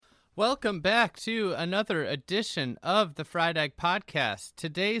Welcome back to another edition of the Fried Egg Podcast.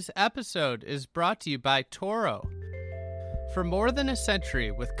 Today's episode is brought to you by Toro. For more than a century,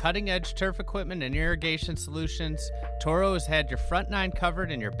 with cutting-edge turf equipment and irrigation solutions, Toro has had your front nine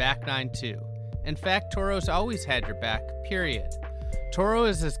covered and your back nine too. In fact, Toro's always had your back, period. Toro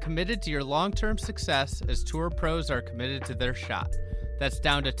is as committed to your long-term success as tour pros are committed to their shot. That's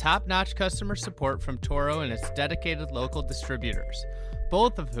down to top-notch customer support from Toro and its dedicated local distributors,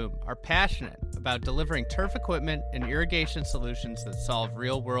 both of whom are passionate about delivering turf equipment and irrigation solutions that solve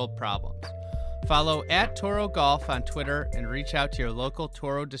real-world problems. Follow @Toro Golf on Twitter and reach out to your local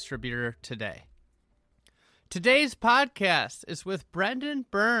Toro distributor today. Today's podcast is with Brendan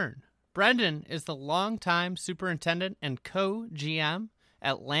Byrne. Brendan is the longtime superintendent and co-GM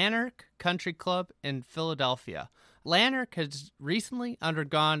at Llanerch Country Club in Philadelphia. Llanerch has recently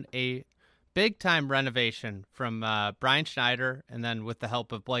undergone a big-time renovation from Brian Schneider, and then with the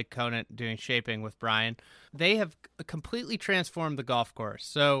help of Blake Conant doing shaping with Brian. They have completely transformed the golf course.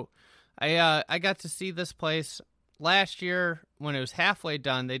 So I got to see this place last year when it was halfway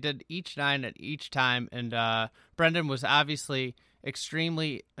done. They did each nine at each time, and Brendan was obviously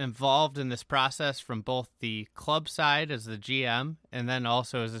extremely involved in this process from both the club side as the GM and then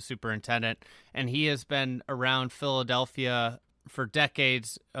also as a superintendent. And he has been around Philadelphia for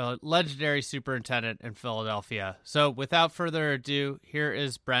decades, a legendary superintendent in Philadelphia. So without further ado, here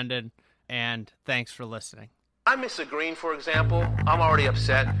is Brendan, and thanks for listening. I miss a green, for example, I'm already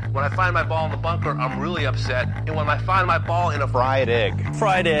upset. When I find my ball in the bunker, I'm really upset. And when I find my ball in a fried egg.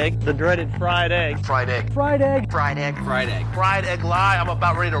 Fried egg. The dreaded fried egg. Fried egg. Fried egg. Fried egg. Fried egg. Fried egg lie, I'm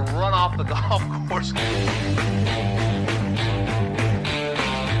about ready to run off the golf course.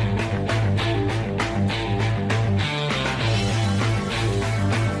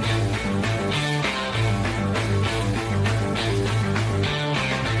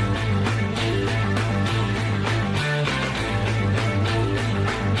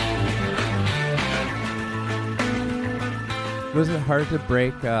 Was it hard to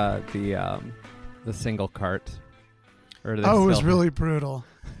break the single cart? Or it was really brutal.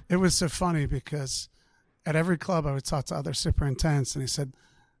 It was so funny because at every club I would talk to other superintendents, and he said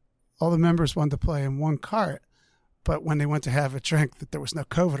all the members wanted to play in one cart, but when they went to have a drink, that there was no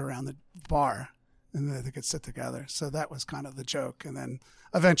COVID around the bar, and that they could sit together. So that was kind of the joke. And then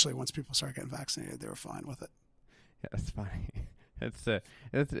eventually, once people started getting vaccinated, they were fine with it. Yeah, it's funny.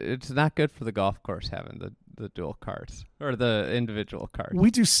 It's not good for the golf course having the dual carts or the individual carts. We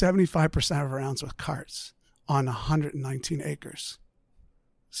do 75% of our rounds with carts on 119 acres.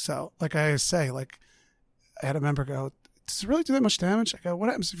 So, like I say, I had a member go, "Does it really do that much damage?" I go, "What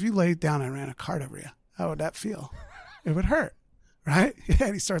happens if you laid down and ran a cart over you? How would that feel?" It would hurt, right? Yeah,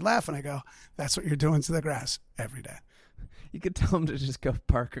 and he started laughing. I go, "That's what you're doing to the grass every day." You could tell them to just go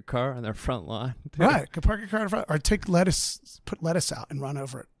park a car on their front lawn. Too. Right. Could park a car in front, or take lettuce, put lettuce out and run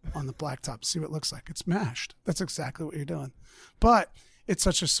over it on the blacktop. See what it looks like. It's mashed. That's exactly what you're doing. But it's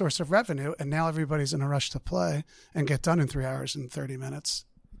such a source of revenue, and now everybody's in a rush to play and get done in 3 hours and 30 minutes.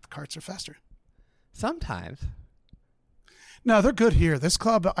 The carts are faster. Sometimes. No, they're good here. This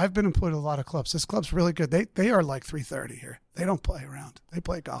club, I've been employed at a lot of clubs. This club's really good. They are like 3:30 here. They don't play around. They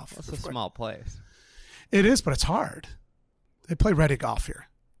play golf. It's a small place. It is, but it's hard. They play ready golf here.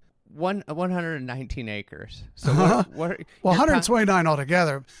 119 acres. So what 129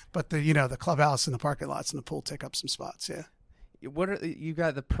 altogether, but the clubhouse and the parking lots and the pool take up some spots. Yeah. You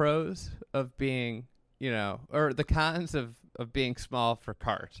got the pros of being, or the cons of being small for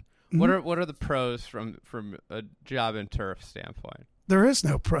cart. Mm-hmm. What are the pros from a job and turf standpoint? There is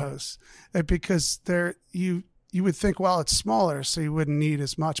no pros because you would think, well, it's smaller, so you wouldn't need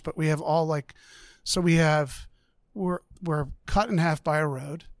as much. But we have we're cut in half by a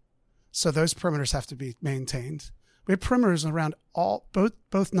road, so those perimeters have to be maintained. We have perimeters around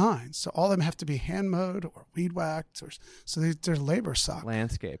both nines, so all of them have to be hand mowed or weed whacked, so they're labor suck.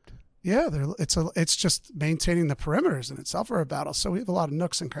 Landscaped. Yeah, it's just maintaining the perimeters in itself are a battle. So we have a lot of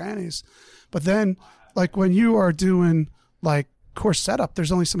nooks and crannies, but then like when you are doing like course setup,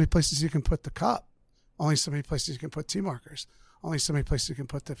 there's only so many places you can put the cup, only so many places you can put tee markers, only so many places you can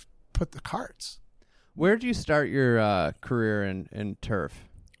put the carts. Where did you start your career in turf?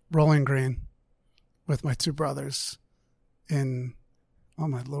 Rolling Green with my two brothers in, oh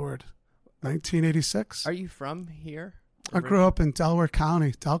my Lord, 1986. Are you from here? I grew up in Delaware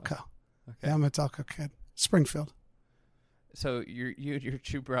County, Delco. Okay. Yeah, I'm a Delco kid. Springfield. So your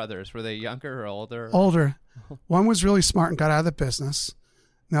two brothers, were they younger or older? Older. One was really smart and got out of the business.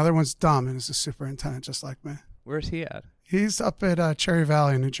 The other one's dumb and is a superintendent just like me. Where's he at? He's up at Cherry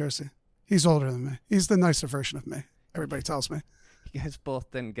Valley in New Jersey. He's older than me. He's the nicer version of me, everybody tells me. You guys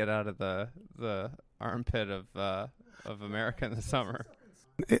both didn't get out of the armpit of America in the summer.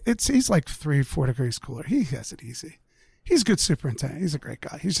 He's like 3-4 degrees cooler. He has it easy. He's a good superintendent. He's a great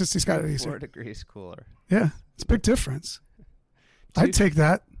guy. He's got it easy. 4 degrees cooler. Yeah, it's a big difference. I'd take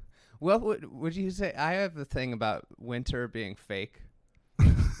that. What would you say? I have the thing about winter being fake.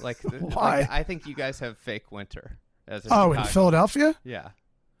 Like, why? I think you guys have fake winter. In Philadelphia? Yeah.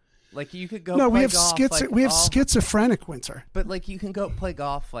 Like, you could go. No, play we have golf, we have schizophrenic winter. But like, you can go play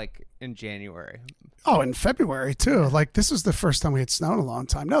golf like in January. Oh, in February too. Like, this is the first time we had snow in a long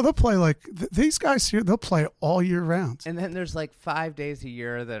time. No, they'll play like these guys here. They'll play all year round. And then there's like 5 days a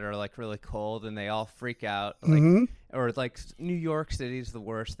year that are like really cold, and they all freak out. Like, or like New York City's the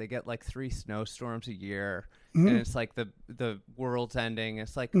worst. They get like 3 snowstorms a year. And it's like the world's ending.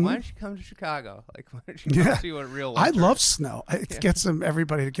 It's like, why don't you come to Chicago? Like, why don't you come see what real winter I love snow. It gets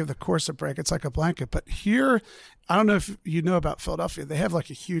everybody to give the course a break. It's like a blanket. But here, I don't know if you know about Philadelphia. They have like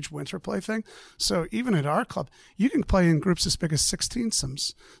a huge winter play thing. So even at our club, you can play in groups as big as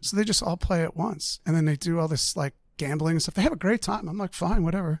 16-somes. So they just all play at once. And then they do all this like gambling and stuff. They have a great time. I'm like, fine,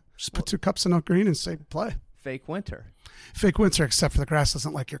 whatever. Just put 2 cups in oak green and say play. Fake winter. Fake winter, except for the grass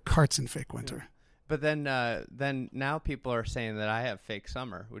doesn't like your carts in fake winter. Yeah. But then now people are saying that I have fake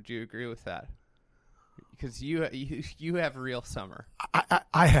summer. Would you agree with that? Because you have real summer.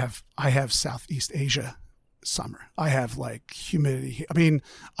 I have Southeast Asia summer. I have like humidity. I mean,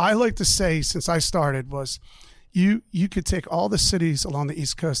 I like to say, since I started, was you could take all the cities along the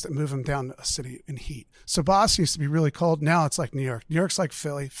East Coast and move them down to a city in heat. So Boston used to be really cold. Now it's like New York. New York's like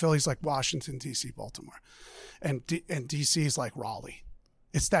Philly. Philly's like Washington, D.C., Baltimore. And D.C. is like Raleigh.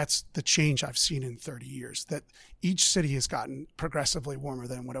 That's the change I've seen in 30 years, that each city has gotten progressively warmer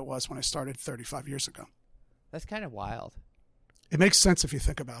than what it was when I started 35 years ago. That's kind of wild. It makes sense if you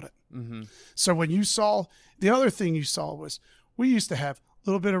think about it. Mm-hmm. So when you saw, the other thing you saw was we used to have a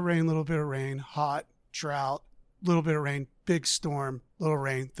little bit of rain, hot, drought, little bit of rain, big storm, little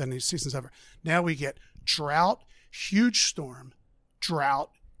rain, then the season's over. Now we get drought, huge storm,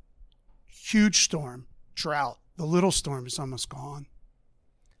 drought, huge storm, drought. The little storm is almost gone.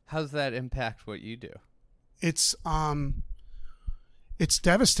 How does that impact what you do? It's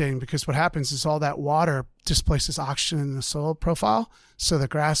devastating, because what happens is all that water displaces oxygen in the soil profile. So the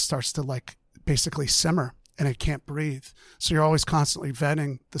grass starts to like basically simmer and it can't breathe. So you're always constantly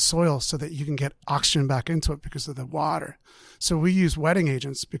vetting the soil so that you can get oxygen back into it because of the water. So we use wetting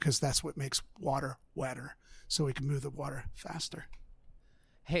agents because that's what makes water wetter. So we can move the water faster.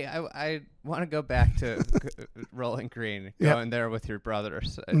 Hey, I want to go back to Rolling Green, going there with your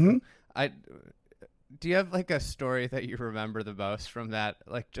brothers. Mm-hmm. Do you have like a story that you remember the most from that?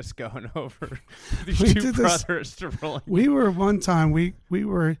 Like just going over these two brothers to Rolling Green? We were one time, we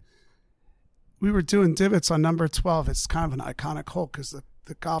were doing divots on number 12. It's kind of an iconic hole because the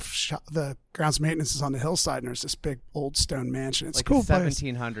golf shop, the grounds maintenance is on the hillside, and there's this big old stone mansion. It's like cool.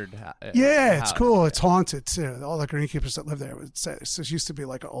 1700. Yeah, house. It's cool. It's haunted too. All the greenkeepers that live there would say there used to be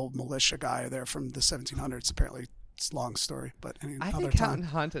like an old militia guy there from the 1700s. Apparently, it's a long story, but I think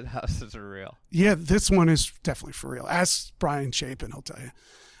haunted houses are real. Yeah, this one is definitely for real. Ask Brian Chapin, he'll tell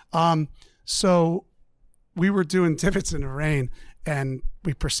you. So we were doing divots in the rain, and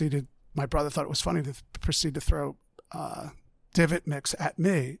we proceeded. My brother thought it was funny to proceed to throw divot mix at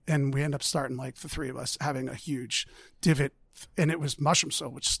me, and we end up starting, like the three of us, having a huge divot, and it was mushroom soil,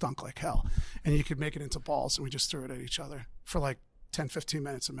 which stunk like hell, and you could make it into balls, and we just threw it at each other for like 10-15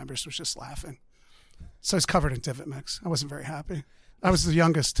 minutes, and members was just laughing. So it's covered in divot mix. I wasn't very happy. I was the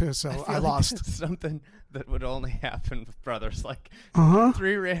youngest too, so I lost. Like something that would only happen with brothers, like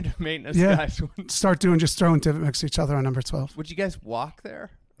 3 random maintenance guys would start throwing divot mix at each other on number 12. Would you guys walk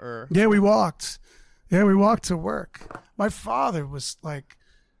there? Yeah, we walked. Yeah, we walked to work. My father was like,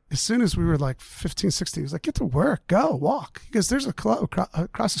 as soon as we were like 15, 16, he was like, get to work, go, walk. He goes, there's a club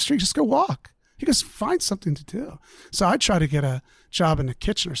across the street, just go walk. He goes, find something to do. So I tried to get a job in the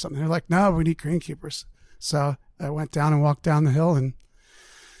kitchen or something. They're like, no, we need greenkeepers. So I went down and walked down the hill, and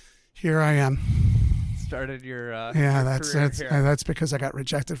here I am. Started your that's because I got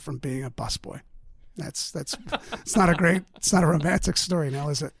rejected from being a busboy. That's it's not a romantic story now,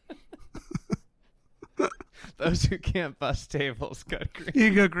 is it? Those who can't bust tables got green.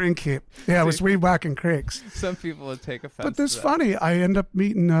 You go greenkeep. Yeah, it was weed whacking creeks. Some people would take offense. But that's funny. I end up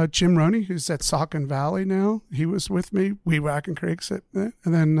meeting Jim Roney, who's at Saucon Valley now. He was with me, weed whacking creeks, and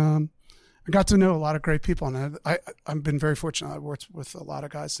then I got to know a lot of great people. And I've been very fortunate. I've worked with a lot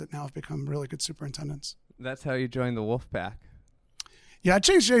of guys that now have become really good superintendents. That's how you joined the Wolf Pack. Yeah, I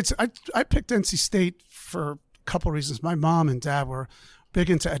changed shades. I picked NC State for a couple reasons. My mom and dad were big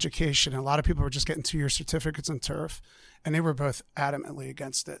into education, and a lot of people were just getting 2-year certificates in turf. and they were both adamantly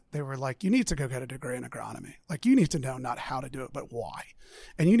against it. They were like, you need to go get a degree in agronomy. Like, you need to know not how to do it, but why.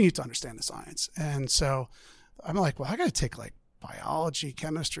 And you need to understand the science. And so I'm like, well, I got to take like biology,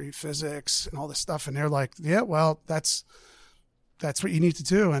 chemistry, physics, and all this stuff. And they're like, yeah, well, that's what you need to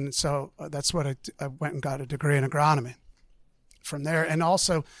do. And so that's what I went and got a degree in agronomy from there. And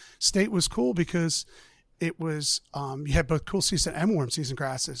also state was cool because it was, you had both cool season and warm season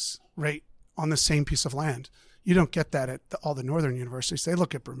grasses right on the same piece of land. You don't get that at all the northern universities. They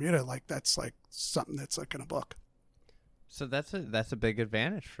look at Bermuda like that's like something that's like in a book. So that's a big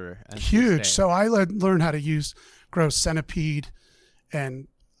advantage for NC huge. State. So I learned how to grow centipede and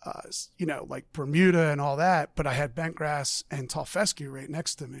like Bermuda and all that, but I had bentgrass and tall fescue right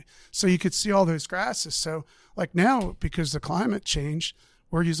next to me. So you could see all those grasses. So like now, because of the climate change,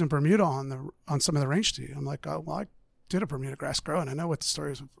 we're using Bermuda on some of the range tea. I'm like, oh, well, I did a Bermuda grass grow, and I know what the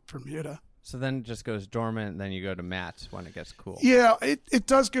story is with Bermuda. So then it just goes dormant, and then you go to mats when it gets cool. Yeah, it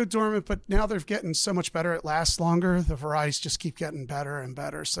does go dormant, but now they're getting so much better. It lasts longer. The varieties just keep getting better and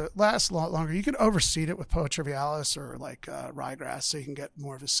better. So it lasts a lot longer. You can overseed it with Poa trivialis or like ryegrass, so you can get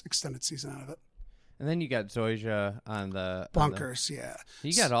more of an extended season out of it. And then you got zoysia on the bunkers, yeah.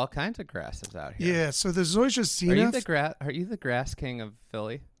 You got all kinds of grasses out here. Yeah, so the zoysia zenith. Are you the grass king of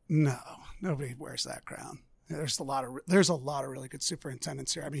Philly? No, nobody wears that crown. There's a lot of really good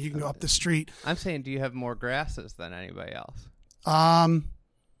superintendents here. I mean, you can go up the street. I'm saying, do you have more grasses than anybody else?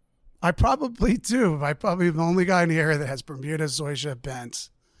 I probably do. I probably am the only guy in the area that has Bermuda, zoysia, bent,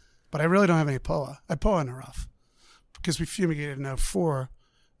 but I really don't have any Poa. I Poa in the rough because we fumigated in 04,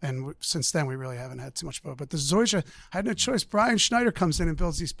 and since then we really haven't had too much Poa. But the zoysia, I had no choice. Brian Schneider comes in and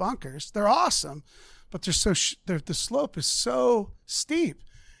builds these bunkers. They're awesome, but the slope is so steep.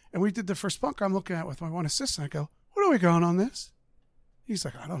 And we did the first bunker. I'm looking at it with my one assistant. I go, what are we growing on this? He's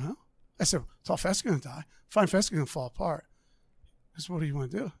like, I don't know. I said, tall fescue going to die. Fine fescue going to fall apart. He said, what do you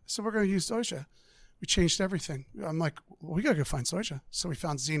want to do? I said, we're going to use zoysia. We changed everything. I'm like, well, we got to go find zoysia. So we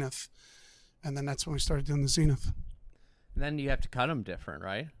found zenith. And then that's when we started doing the zenith. Then you have to cut them different,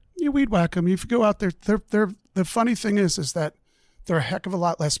 right? You weed whack them. If you go out there, the funny thing is that they're a heck of a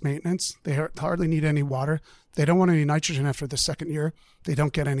lot less maintenance. They hardly need any water. They don't want any nitrogen after the second year. They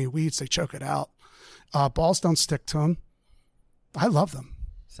don't get any weeds. They choke it out. Balls don't stick to them. I love them.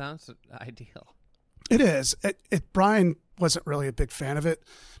 Sounds ideal. It is. Brian wasn't really a big fan of it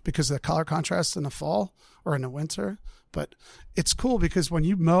because of the color contrast in the fall or in the winter. But it's cool because when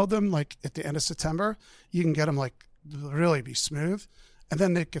you mow them, like at the end of September, you can get them like really be smooth. And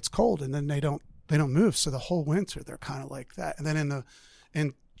then it gets cold and then they don't move. So the whole winter, they're kind of like that. And then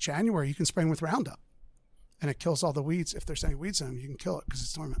in January, you can spray them with Roundup. And it kills all the weeds. If there's any weeds in them, you can kill it because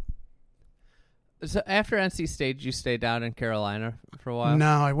it's dormant. So after NC State, you stayed down in Carolina for a while?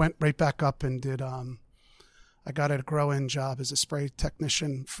 No, I went right back up and did. I got a grow-in job as a spray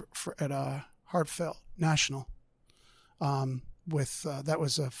technician at Hartfield National. That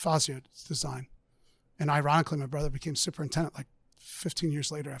was a Fazio design, and ironically, my brother became superintendent like 15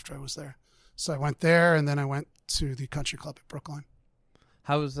 years later after I was there. So I went there, and then I went to the country club at Brookline.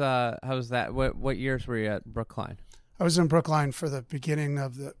 How was that? What years were you at Brookline? I was in Brookline for the beginning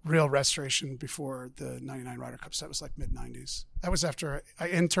of the real restoration before the 99 Ryder Cup. So that was like mid-90s. That was after I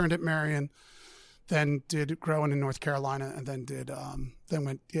interned at Marion, then did growing in North Carolina, and then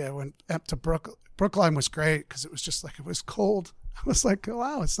went up to Brookline. Brookline was great because it was just like, it was cold. I was like,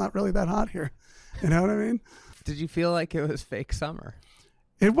 wow, it's not really that hot here. You know what I mean? Did you feel like it was fake summer?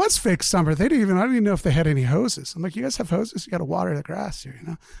 It was fake summer. I didn't even know if they had any hoses. I'm like, you guys have hoses? You got to water the grass here, you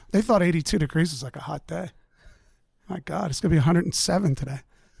know? They thought 82 degrees was like a hot day. My God, it's going to be 107 today.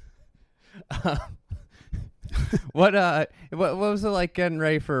 What was it like getting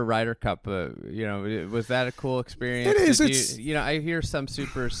ready for a Ryder Cup? Was that a cool experience? It is. I hear some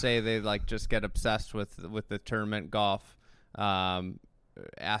supers say they like just get obsessed with the tournament golf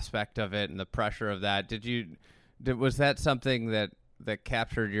aspect of it and the pressure of that. Was that something that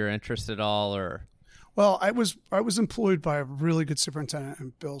captured your interest at all, or? Well, I was employed by a really good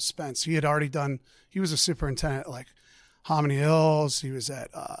superintendent, Bill Spence. He was a superintendent at like Hominy Hills. He was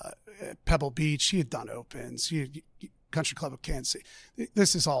at Pebble Beach. He had done opens. He had Country Club of Kansas City.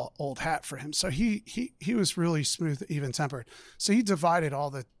 This is all old hat for him. So he was really smooth, even tempered. So he divided all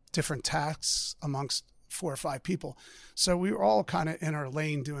the different tasks amongst 4 or 5 people. So we were all kind of in our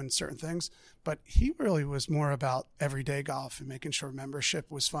lane doing certain things, but he really was more about everyday golf and making sure membership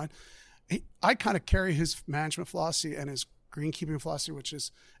was fun. I kind of carry his management philosophy and his greenkeeping philosophy, which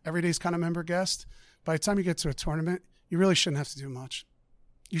is every day's kind of member guest. By the time you get to a tournament, you really shouldn't have to do much.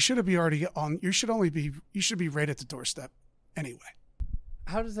 You should be right at the doorstep anyway.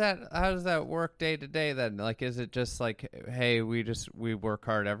 How does that work day to day then? Like, is it just like, hey, we work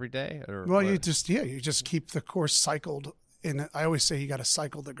hard every day? Or well, what? you just keep the course cycled. I always say you got to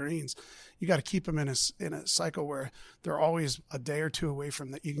cycle the greens. You got to keep them in a cycle where they're always a day or two away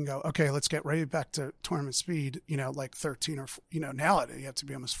from that. You can go, okay, let's get right back to tournament speed. Like 13 or nowadays you have to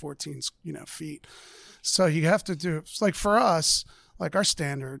be almost 14 feet. So you have to do like for us, like our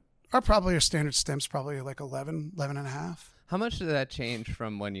standard stem's probably like 11 and a half. How much did that change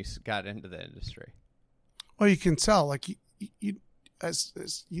from when you got into the industry? Well, you can tell, like you as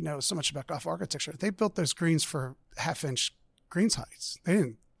you know so much about golf architecture, they built those greens for half-inch greens heights. They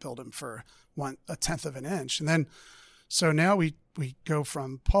didn't build them for 1/10 of an inch. And then, so now we go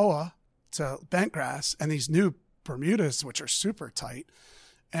from POA to bent grass and these new Bermudas, which are super tight.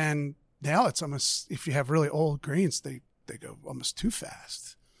 And now it's almost, if you have really old greens, they go almost too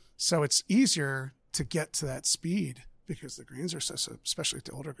fast. So it's easier to get to that speed because the greens are so especially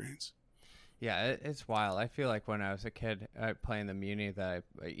the older greens. Yeah, it's wild. I feel like when I was a kid playing the Muni, that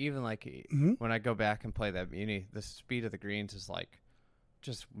even like when I go back and play that Muni, the speed of the greens is like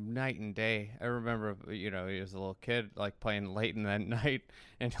just night and day. I remember, as a little kid, like playing late in that night,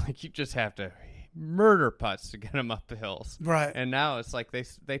 and like you just have to murder putts to get them up the hills. Right. And now it's like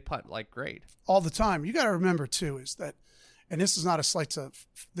they putt like great all the time. You got to remember too is that, and this is not a slight to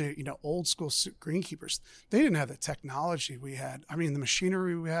the old school greenkeepers. They didn't have the technology we had. I mean, the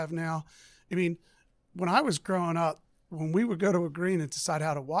machinery we have now. I mean, when I was growing up, when we would go to a green and decide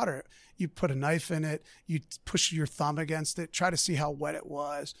how to water it, you put a knife in it, you push your thumb against it, try to see how wet it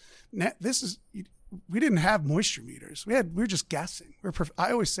was. Now, we didn't have moisture meters. We were just guessing.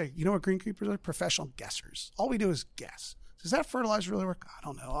 I always say, what greenkeepers are? Professional guessers. All we do is guess. Does that fertilizer really work? I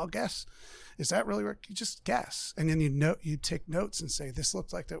don't know. I'll guess. Does that really work? You just guess. And then you take notes and say, this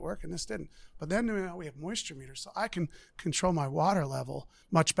looked like that worked and this didn't. But then we have moisture meters, so I can control my water level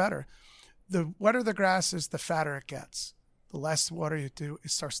much better. The wetter the grass is, the fatter it gets. The less water you do,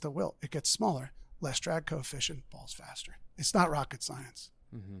 it starts to wilt. It gets smaller. Less drag coefficient, balls faster. It's not rocket science.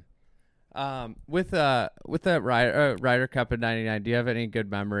 Mm-hmm. With that Ryder Cup in '99, do you have any good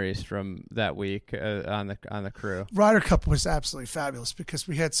memories from that week on the crew? Ryder Cup was absolutely fabulous because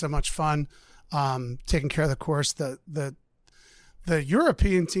we had so much fun taking care of the course. The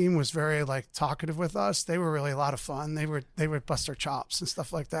European team was very talkative with us. They were really a lot of fun. They would bust our chops and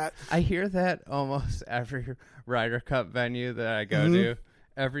stuff like that. I hear that almost every Ryder Cup venue that I go to.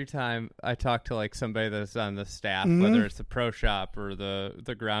 Every time I talk to somebody that's on the staff, whether it's the pro shop or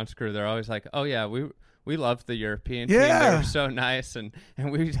the grounds crew, they're always like, "Oh yeah, we loved the European team. They were so nice, and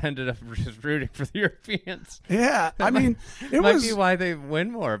we ended up just rooting for the Europeans." Yeah, I mean, it might be why they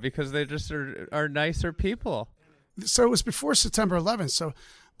win more because they just are nicer people. So it was before September 11th. So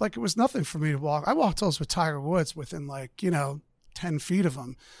it was nothing for me to walk. I walked holes with Tiger Woods within 10 feet of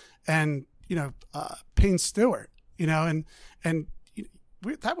him, and Payne Stewart, and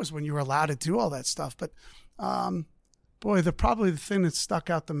that was when you were allowed to do all that stuff. But probably the thing that stuck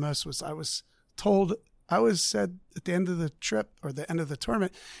out the most was I was said at the end of the trip or the end of the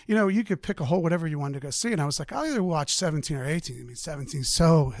tournament, you could pick a hole, whatever you wanted to go see. And I was like, I'll either watch 17 or 18. I mean, 17 is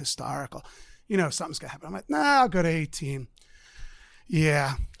so historical. Something's going to happen. I'm like, I'll go to 18.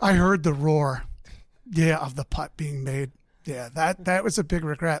 Yeah, I heard the roar, of the putt being made. Yeah, that was a big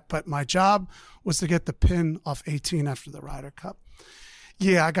regret. But my job was to get the pin off 18 after the Ryder Cup.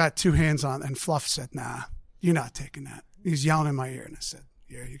 Yeah, I got two hands on, and Fluff said, "Nah, you're not taking that." He's yelling in my ear, and I said,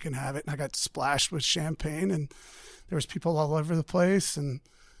 "Yeah, you can have it." And I got splashed with champagne, and there was people all over the place, and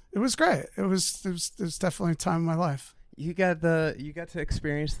it was great. It was definitely a time in my life. You got to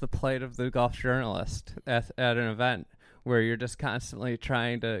experience the plight of the golf journalist at an event where you're just constantly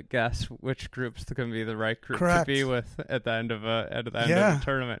trying to guess which group's going to be the right group to be with at the end of the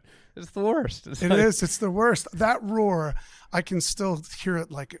tournament. It's the worst. It's the worst. That roar, I can still hear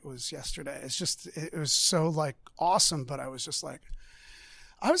it like it was yesterday. It was so awesome, but I was just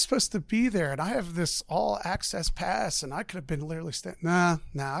I was supposed to be there, and I have this all access pass, and I could have been literally standing. Nah,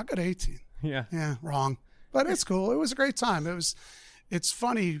 I got 18. Yeah, wrong. But it's cool. It was a great time. It's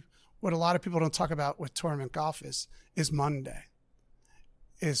funny what a lot of people don't talk about with tournament golf is Monday.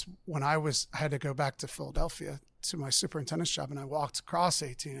 Is when I had to go back to Philadelphia to my superintendent's job, and I walked across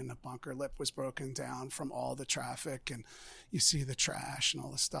 18 and the bunker lip was broken down from all the traffic, and you see the trash and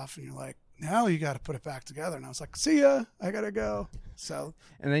all the stuff, and you're like, now you got to put it back together. And I was like, see ya, I got to go. So,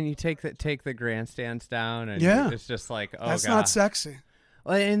 and then you take the grandstands down, and it's just like, oh, that's God. Not sexy.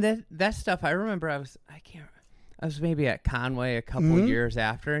 Well, and that stuff, I remember I was maybe at Conway a couple of years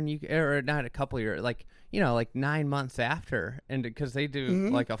after, or not a couple of years, 9 months after, and because they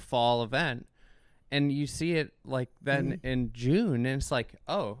do a fall event, and you see it like then in June, and it's like,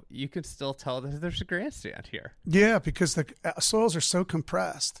 oh, you can still tell that there's a grandstand here. Yeah, because the soils are so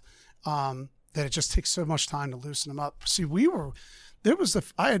compressed that it just takes so much time to loosen them up. See,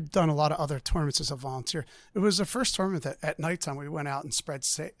 I had done a lot of other tournaments as a volunteer. It was the first tournament that at nighttime we went out and spread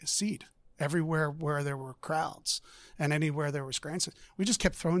seed everywhere where there were crowds and anywhere there was grandstands. We just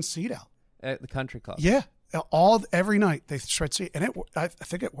kept throwing seed out At the country club. Yeah, every night they spread seed, and I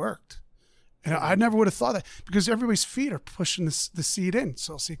think it worked. And I never would have thought that, because everybody's feet are pushing the seed in,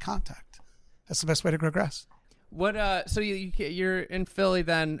 so see contact. That's the best way to grow grass. What? So you're in Philly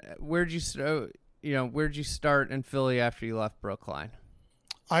then? Where'd you start in Philly after you left Brookline?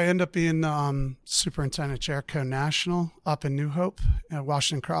 I ended up being superintendent at Jericho National up in New Hope,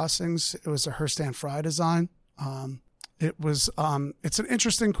 Washington Crossings. It was a Hurst and Fry design. It's an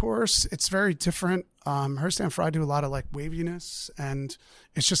interesting course. It's very different. Hurst and Fry do a lot of like waviness, and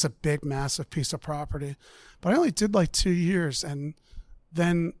it's just a big, massive piece of property. But I only did like 2 years, and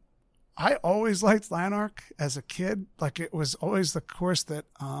then I always liked Llanerch as a kid. Like, it was always the course that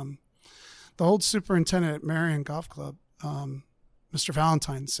the old superintendent at Marion Golf Club, Mr.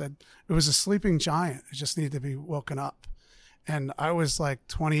 Valentine, said it was a sleeping giant. It just needed to be woken up. And I was like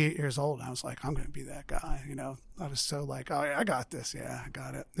 28 years old. And I was like, I'm going to be that guy. I was so like, oh, yeah, I got this. Yeah, I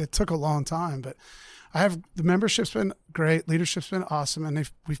got it. It took a long time, but the membership's been great. Leadership's been awesome. And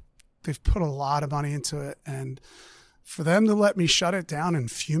they've put a lot of money into it. And for them to let me shut it down and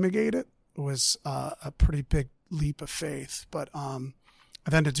fumigate it was a pretty big leap of faith. But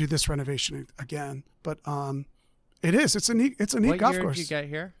then to do this renovation again. But it's a neat golf course. What year did you get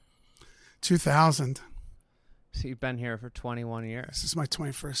here? 2000. So you've been here for 21 years. This is my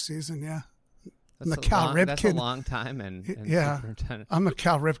 21st season, yeah. That's a long time in superintendent. I'm the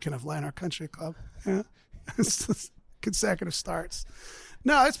Cal Ripken of Llanerch Country Club. Yeah. It's consecutive starts.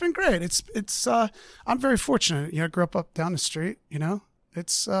 No, it's been great. It's I'm very fortunate. I grew up down the street,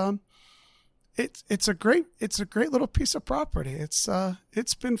 It's a great little piece of property.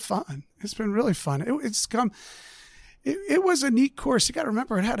 It's been fun. It's been really fun. It was a neat course. You got to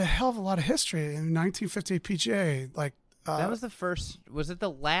remember, it had a hell of a lot of history in 1950 PGA. Like that was the first. Was it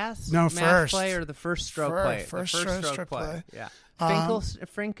the last first play or the first stroke play? First stroke play. Yeah.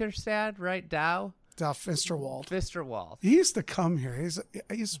 Finkelstad, right? Dow Fisterwald. He used to come here.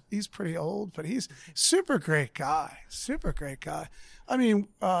 He's pretty old, but he's super great guy. I mean,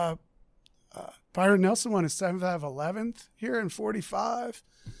 Byron Nelson won his 7th out of 11th here in 45.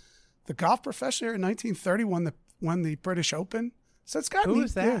 The golf professional here in 1930 won the British Open. So it's got Who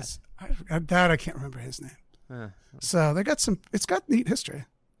was that? I can't remember his name. So it's got neat history.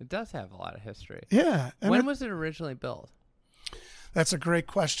 It does have a lot of history. Yeah. When was it originally built? That's a great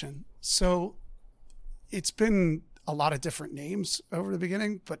question. So it's been a lot of different names over the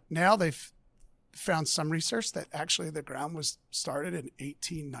beginning, but now they've found some research that actually the ground was started in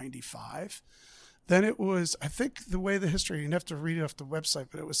 1895. Then it was, I think the way the history, you'd have to read it off the website,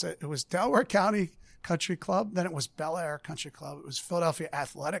 but it was Delaware County Country Club. Then it was Bel Air Country Club. It was Philadelphia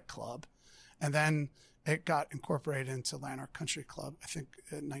Athletic Club. And then it got incorporated into Llanerch Country Club, I think,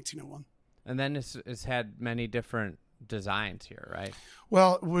 in 1901. And then it's had many different designs here, right?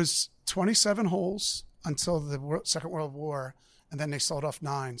 Well, it was 27 holes until the Second World War, and then they sold off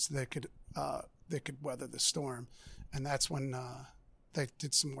 9 so they could weather the storm. And that's when they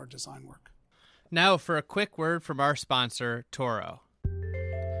did some more design work. Now for a quick word from our sponsor, Toro.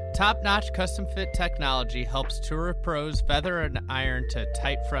 Top-notch custom-fit technology helps Tour pros feather an iron to a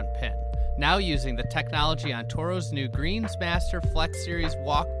tight front pin. Now using the technology on Toro's new Greensmaster Flex Series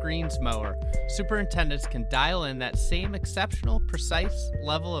Walk Greens mower, superintendents can dial in that same exceptional, precise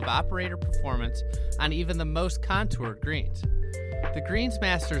level of operator performance on even the most contoured greens. The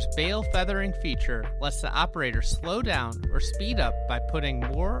Greensmaster's bale feathering feature lets the operator slow down or speed up by putting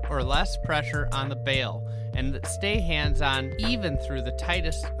more or less pressure on the bale and stay hands-on even through the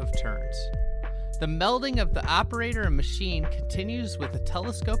tightest of turns. The melding of the operator and machine continues with a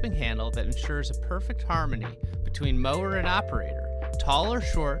telescoping handle that ensures a perfect harmony between mower and operator. Tall or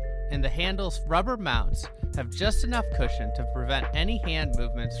short, and the handle's rubber mounts have just enough cushion to prevent any hand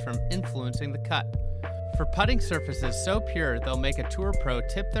movements from influencing the cut. For putting surfaces so pure they'll make a Tour pro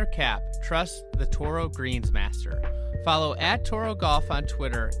tip their cap, trust the Toro Greensmaster. Follow @Toro Golf on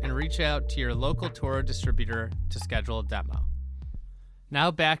Twitter and reach out to your local Toro distributor to schedule a demo.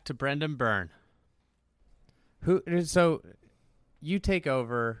 Now back to Brendan Byrne. So you take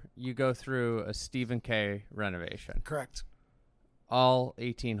over, you go through a Stephen K. renovation. Correct. All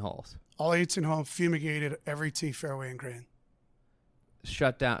 18 holes. All 18 holes, fumigated every tee, fairway, and green.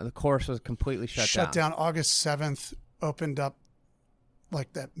 Shut down. The course was completely shut down. Shut down August 7th, opened up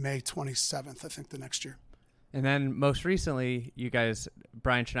like that May 27th, I think, the next year. And then most recently, you guys,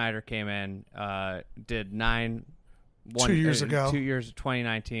 Brian Schneider came in, did 9 2 years ago. 2 years,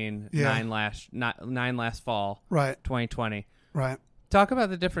 2019, Yeah. 9 last fall, Right. 2020. Right. Talk about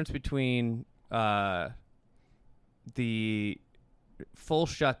the difference between the full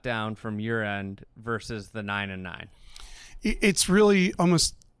shutdown from your end versus the 9-9. It's really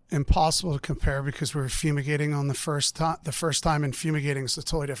almost impossible to compare because we were fumigating on the first time, and fumigating is a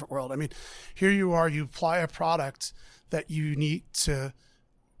totally different world. I mean, here you are, you apply a product that you need to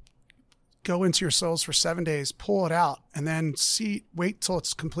go into your soils for 7 days, pull it out, and then wait till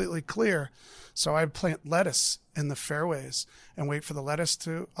it's completely clear. So I plant lettuce in the fairways and wait for the lettuce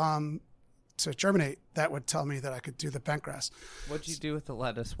to germinate. That would tell me that I could do the bentgrass. What'd you do with the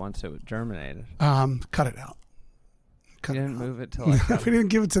lettuce once it germinated? Cut it out. You didn't move it till we didn't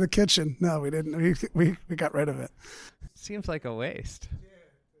give it to the kitchen. No, we didn't. We got rid of it. Seems like a waste.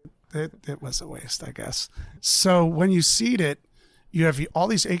 It was a waste, I guess. So when you seed it, you have all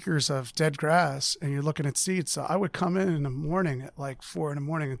these acres of dead grass, and you're looking at seeds. So I would come in the morning at like 4 a.m.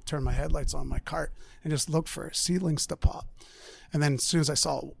 and turn my headlights on my cart and just look for seedlings to pop. And then as soon as I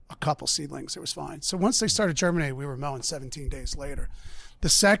saw a couple seedlings, it was fine. So once they started germinating, we were mowing 17 days later. The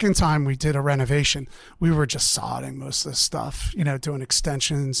second time we did a renovation, we were just sodding most of the stuff, doing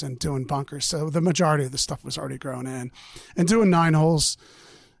extensions and doing bunkers. So the majority of the stuff was already grown in. And doing 9 holes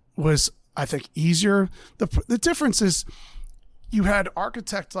was, I think, easier. The difference is you had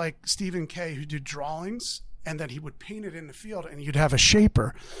architect like Stephen Kay who did drawings, and then he would paint it in the field, and you'd have a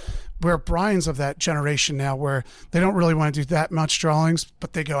shaper. Where Brian's of that generation now, where they don't really want to do that much drawings,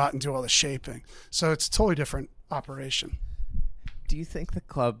 but they go out and do all the shaping. So it's a totally different operation. Do you think the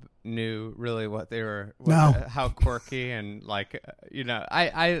club knew really what they were, No. How quirky and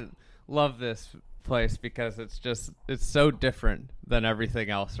I love this place because it's so different than everything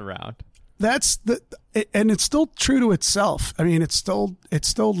else around. And it's still true to itself. I mean, it's still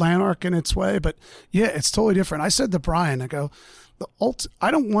Llanerch in its way, but yeah, it's totally different. I said to Brian, I go,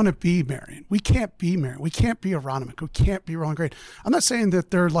 I don't want to be Marion. We can't be Marion. We can't be Aronimink. We can't be Rolling Grade. I'm not saying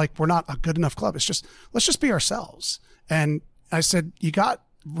that they're like, we're not a good enough club. It's just, let's just be ourselves. And I said, you got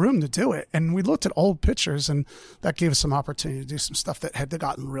room to do it. And we looked at old pictures, and that gave us some opportunity to do some stuff that had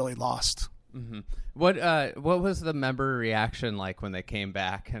gotten really lost. Mm-hmm. What was the member reaction like when they came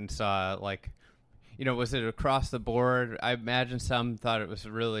back and saw, was it across the board? I imagine some thought it was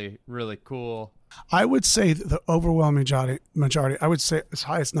really, really cool. I would say the overwhelming majority, I would say as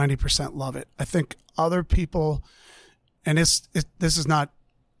high as 90% love it. I think other people, and this is not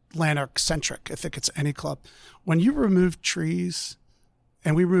Llanerch centric, I think it's any club. When you remove trees,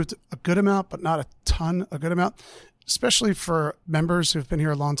 and we removed a good amount, but not a good amount, especially for members who've been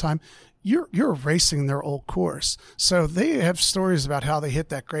here a long time, you're erasing their old course. So they have stories about how they hit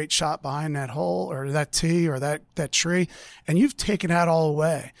that great shot behind that hole or that tee or that tree, and you've taken that all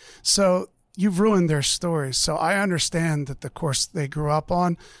away. So you've ruined their stories. So I understand that the course they grew up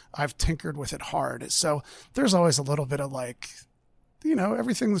on, I've tinkered with it hard. So there's always a little bit of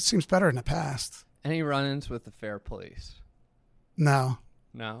everything that seems better in the past. Any run-ins with the fair police? No.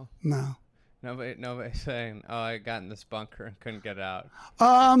 Nobody saying, "Oh, I got in this bunker and couldn't get out."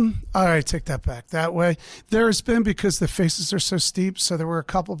 All right, take that back. That way, there's been, because the faces are so steep. So there were a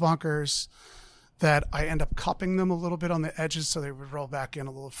couple bunkers that I end up cupping them a little bit on the edges, so they would roll back in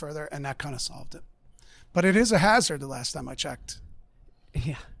a little further, and that kind of solved it. But it is a hazard. The last time I checked.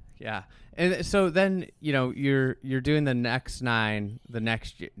 Yeah. And so then, you're doing the next 9 the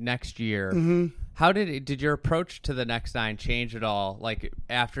next year. Mm-hmm. How did your approach to the next 9 change at all? Like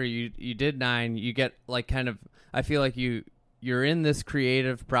after you did 9, you get I feel like you're in this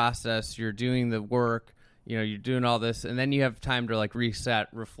creative process, you're doing the work, you're doing all this, and then you have time to reset,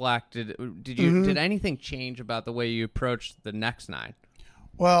 reflect. Did anything change about the way you approached the next 9?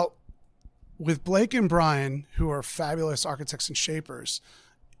 Well, with Blake and Brian, who are fabulous architects and shapers,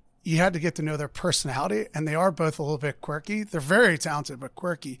 you had to get to know their personality, and they are both a little bit quirky. They're very talented, but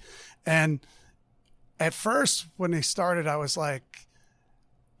quirky. And at first, when they started, I was like,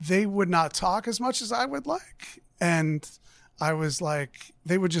 they would not talk as much as I would like. And I was like,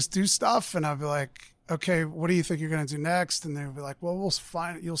 they would just do stuff, and I'd be like, okay, what do you think you're going to do next? And they would be like, well, we'll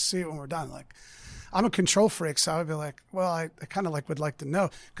find it. You'll see it when we're done. I'm a control freak, so I would be like, well, I kind of would like to know,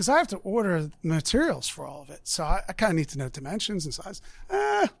 because I have to order materials for all of it. So I kind of need to know dimensions and size.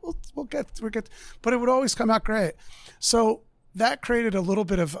 We'll get, but it would always come out great. So that created a little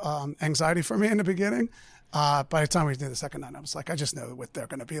bit of anxiety for me in the beginning. By the time we did the second 9, I was like, I just know what they're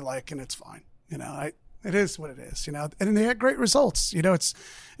going to be like, and it's fine. It is what it is, and they had great results.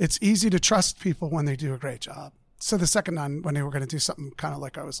 It's easy to trust people when they do a great job. so the second nine, when they were going to do something kind of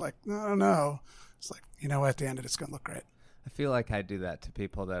like, I was like, no. It's like, you know what, at the end it's going to look great. I feel like I do that to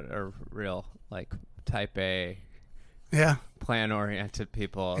people that are real, like type A, plan-oriented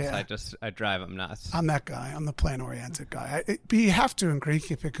people. Yeah. I drive them nuts. I'm that guy. I'm the plan-oriented guy. But you have to in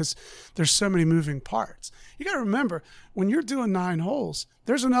greenkeeping because there's so many moving parts. You got to remember, when you're doing 9 holes,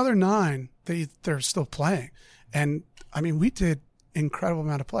 there's another 9 that they're still playing. And, I mean, we did incredible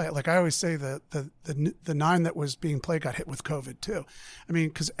amount of play. Like I always say, the 9 that was being played got hit with COVID, too. I mean,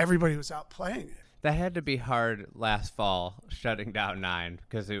 because everybody was out playing it. That had to be hard last fall, shutting down 9,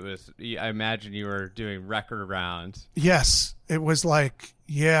 because it was. I imagine you were doing record rounds. Yes, it was like,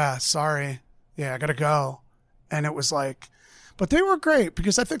 sorry, I gotta go, and it was like, but they were great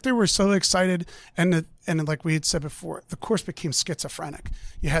because I think they were so excited, and like we had said before, the course became schizophrenic.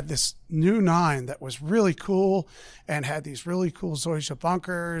 You had this new 9 that was really cool, and had these really cool zoysia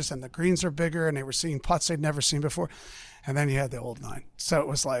bunkers, and the greens are bigger, and they were seeing putts they'd never seen before. And then you had the old 9. So it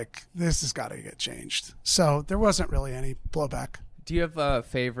was like, this has got to get changed. So there wasn't really any blowback. Do you have a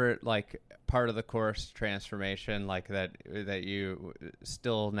favorite, like, part of the course transformation, like that you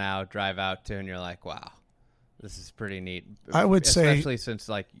still now drive out to and you're like, wow, this is pretty neat? I would say, especially since,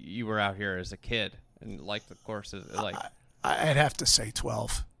 like, you were out here as a kid and like the courses, like. I'd have to say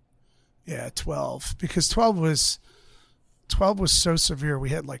 12. Yeah, 12. Because 12 was so severe. We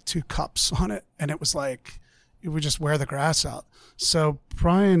had like 2 cups on it, and it was like, it would just wear the grass out. So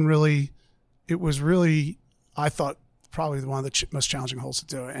Brian it was really, I thought, probably one of the most challenging holes to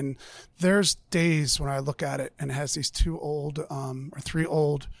do. And there's days when I look at it and it has these 2 old or 3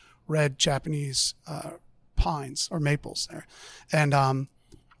 old red Japanese pines or maples there. And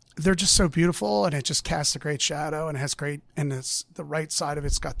they're just so beautiful, and it just casts a great shadow, and it has great, and it's the right side of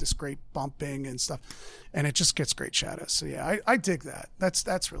it's got this great bumping and stuff, and it just gets great shadow. So yeah, I dig that.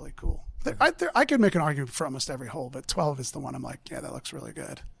 That's really cool. I could make an argument for almost every hole, but 12 is the one I'm like, yeah, that looks really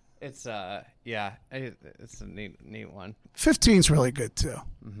good. It's it's a neat one. 15's really good too.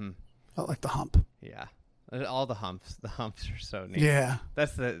 Mm-hmm. I like the hump. Yeah, all the humps are so neat. Yeah,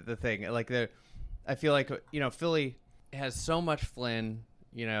 that's the thing. Like I feel like Philly has so much Flynn,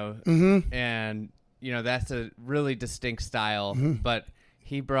 and that's a really distinct style, but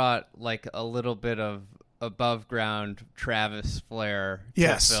he brought like a little bit of above ground Travis flair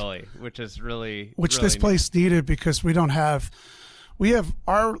to Philly, which is really this place needed, because we have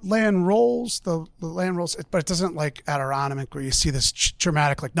our land rolls, the land rolls, but it doesn't like at Aronimink where you see this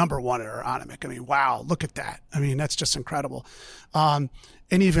dramatic, like number 1 at Aronimink. I mean, wow, look at that. I mean, that's just incredible. And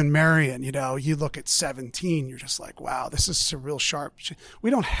even Marion, you look at 17, you're just like, wow, this is a real sharp.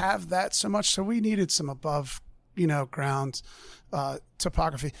 We don't have that so much, so we needed some above, ground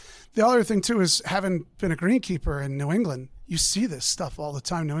topography. The other thing too is, having been a greenkeeper in New England, you see this stuff all the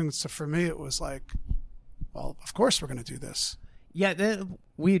time in New England. So for me, it was like, well, of course we're going to do this. Yeah,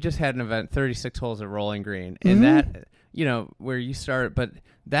 we just had an event, 36 holes at Rolling Green, and that, where you start, but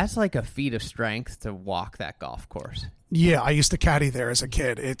that's like a feat of strength to walk that golf course. Yeah, I used to caddy there as a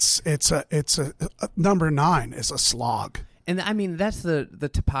kid. It's a number 9 is a slog. And I mean, that's the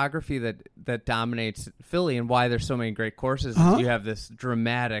topography that dominates Philly, and why there's so many great courses. You have these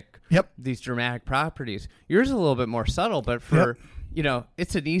dramatic properties. Yours is a little bit more subtle, but for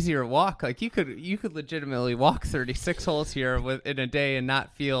it's an easier walk. Like you could legitimately walk 36 holes here in a day and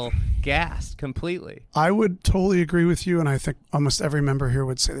not feel gassed completely. I would totally agree with you, and I think almost every member here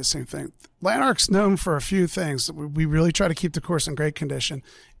would say the same thing. Llanerch's known for a few things. We really try to keep the course in great condition.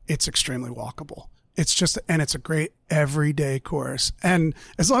 It's extremely walkable. It's a great everyday course. And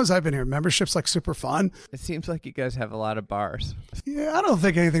as long as I've been here, membership's like super fun. It seems like you guys have a lot of bars. Yeah, I don't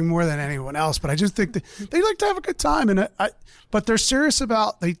think anything more than anyone else, but I just think they like to have a good time. And but they're serious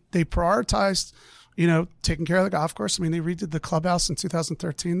about, they prioritized, taking care of the golf course. I mean, they redid the clubhouse in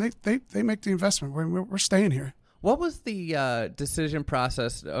 2013. They make the investment. We're staying here. What was the decision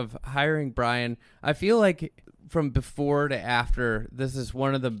process of hiring Brian? I feel like from before to after, this is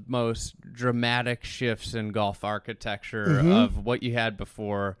one of the most dramatic shifts in golf architecture of what you had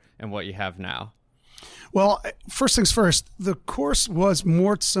before and what you have now. Well, first things first, the course was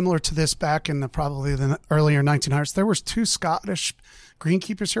more similar to this back in probably the earlier 1900s. There was 2 Scottish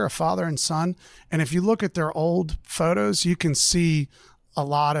greenkeepers here, a father and son. And if you look at their old photos, you can see a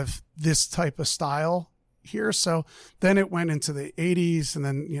lot of this type of style here. So then it went into the 80s, and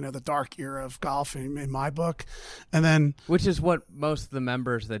then the dark era of golf in my book, and then which is what most of the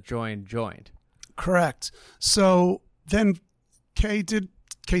members that joined. Correct. So then Kay did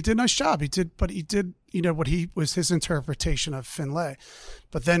a nice job. He did what he was his interpretation of Finlay.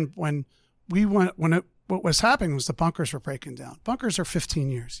 But then when what was happening was the bunkers were breaking down. Bunkers are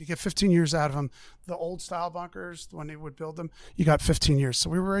 15 years. You get 15 years out of them. The old style bunkers, when they would build them, you got 15 years. So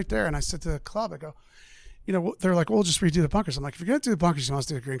we were right there. And I said to the club, I go, they're like, we'll just redo the bunkers. I'm like, if you're going to do the bunkers, you must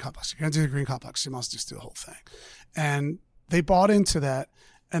do the green complex. If you're going to do the green complex, you must just do the whole thing. And they bought into that.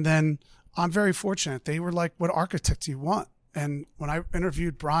 And then I'm very fortunate. They were like, what architect do you want? And when I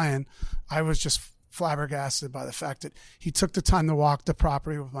interviewed Brian, I was just flabbergasted by the fact that he took the time to walk the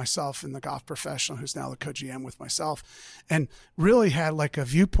property with myself and the golf professional, who's now the co-GM with myself, and really had like a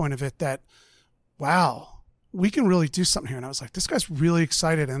viewpoint of it that, wow, we can really do something here. And I was like, this guy's really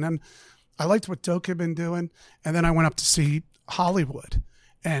excited. And then I liked what Doak had been doing. And then I went up to see Hollywood,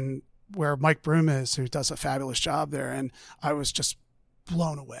 and where Mike Broom is, who does a fabulous job there. And I was just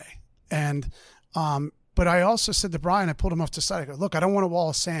blown away. And, but I also said to Brian, I pulled him off to the side. I go, look, I don't want a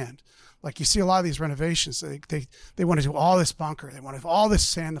wall of sand. Like you see a lot of these renovations, they want to do all this bunker. They want to have all this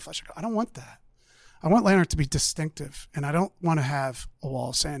sand to flush. I go, I don't want that. I want Llanerch to be distinctive, and I don't want to have a wall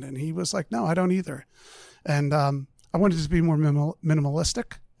of sand. And he was like, no, I don't either. And I wanted it to be more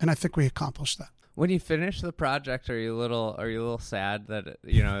minimalistic, and I think we accomplished that. When you finish the project, are you a little sad that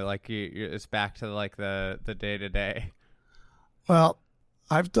it's back to like the day to day? Well,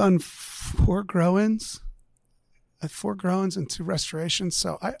 I've done 4 grow-ins. 4 grow-ins and 2 restorations.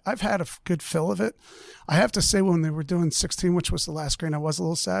 So I've had a good fill of it. I have to say, when they were doing 16, which was the last green, I was a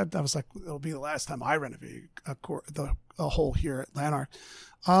little sad. I was like, it'll be the last time I renovate a hole here at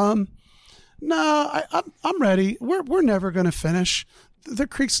Llanerch. No, I'm ready. We're never going to finish. The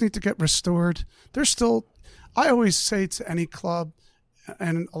creeks need to get restored. There's still, I always say to any club,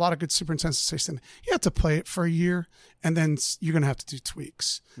 and a lot of good superintendents say something, you have to play it for a year, and then you're going to have to do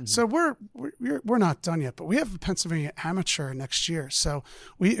tweaks. Mm-hmm. So we're not done yet, but we have a Pennsylvania amateur next year. So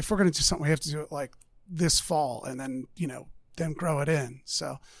if we're going to do something, we have to do it like this fall, and then then grow it in.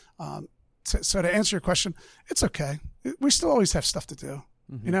 So so to answer your question, it's okay. We still always have stuff to do.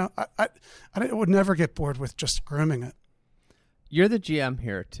 Mm-hmm. I would never get bored with just grooming it. You're the GM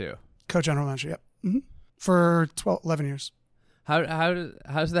here too. Co-general manager, yep. Mm-hmm. For 11 years. How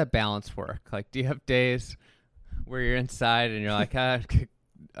does that balance work? Like, do you have days where you're inside and you're like, I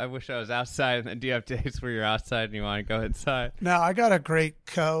wish I was outside, and then do you have days where you're outside and you want to go inside? No, I got a great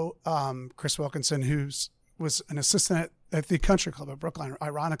Chris Wilkinson, was an assistant at the country club at Brookline,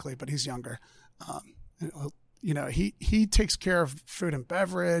 ironically, but he's younger. He takes care of food and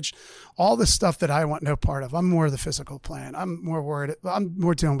beverage, all the stuff that I want no part of. I'm more of the physical plan. I'm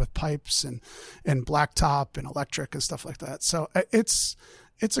more dealing with pipes and blacktop and electric and stuff like that. So it's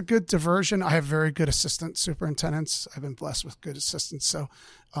a good diversion. I have very good assistant superintendents. I've been blessed with good assistants. So,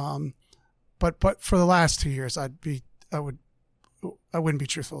 but for the last 2 years, I wouldn't be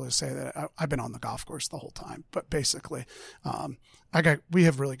truthful to say that I've been on the golf course the whole time. But basically, we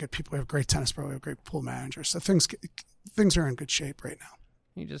have really good people. We have great tennis pro. We have great pool managers. So things are in good shape right now.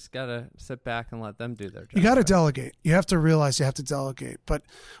 You just got to sit back and let them do their job. You got to delegate. You have to realize you have to delegate. But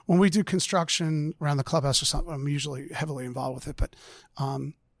when we do construction around the clubhouse or something, I'm usually heavily involved with it. But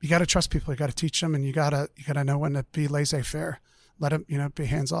you got to trust people. You got to teach them, and you got to know when to be laissez-faire. Let them, be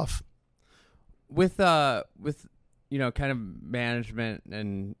hands off. With kind of management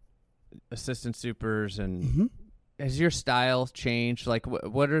and assistant supers, and mm-hmm. Has your style changed? Like,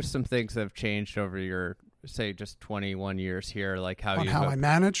 what are some things that have changed over your, say, just 21 years here? Like how I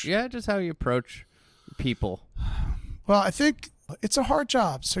manage? Yeah, just how you approach people. Well, I think it's a hard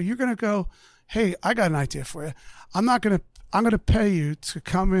job. So you're going to go, hey, I got an idea for you. I'm going to pay you to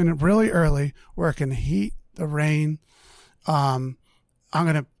come in really early, work in the heat, the rain. I'm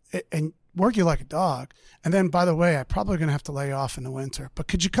going to, and work you like a dog. And then, by the way, I'm probably going to have to lay off in the winter. But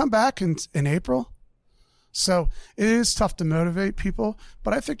could you come back in April? So it is tough to motivate people,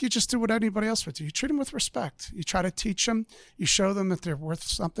 but I think you just do what anybody else would do. You treat them with respect. You try to teach them. You show them that they're worth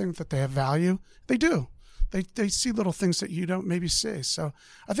something, that they have value. They do. They see little things that you don't maybe see. So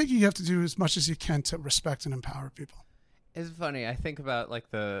I think you have to do as much as you can to respect and empower people. It's funny. I think about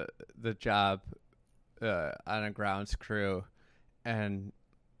like the job on a grounds crew, and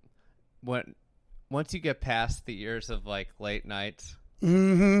once you get past the years of like late nights,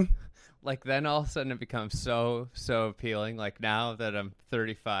 mm-hmm. like then all of a sudden it becomes so appealing. Like now that I'm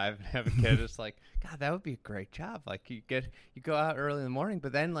 35 and have a kid, it's like, God, that would be a great job. Like you go out early in the morning,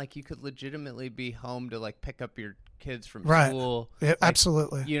 but then like you could legitimately be home to like pick up your kids from school. Yeah, like,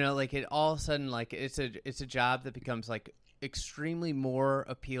 absolutely. Like it all of a sudden, like it's a job that becomes like extremely more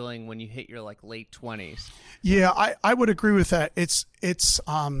appealing when you hit your like late 20s. Yeah, I would agree with that. It's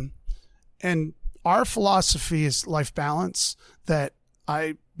and our philosophy is life balance, that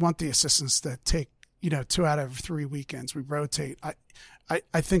I want the assistants to take, 2 out of 3 weekends. We rotate.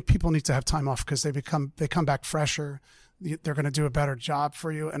 I think people need to have time off because they come back fresher. They're going to do a better job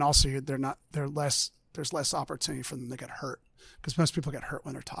for you. And also there's less opportunity for them to get hurt because most people get hurt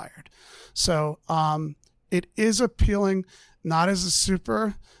when they're tired. So it is appealing, not as a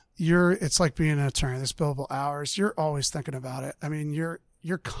super. It's like being an attorney. There's billable hours. You're always thinking about it. I mean,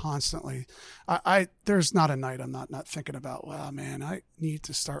 you're constantly, there's not a night I'm not thinking about, wow, man, I need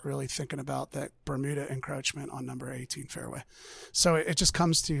to start really thinking about that Bermuda encroachment on number 18 fairway. So it just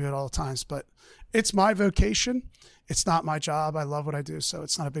comes to you at all times, but it's my vocation. It's not my job. I love what I do. So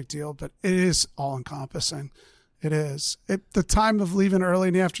it's not a big deal, but it is all encompassing. It is. The time of leaving early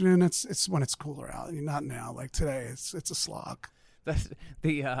in the afternoon, it's when it's cooler out. Not now. Like today, it's a slog. That's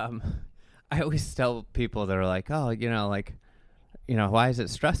I always tell people that are like, oh, why is it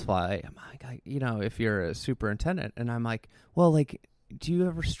stressful? I'm like, if you're a superintendent, and I'm like, well, like, do you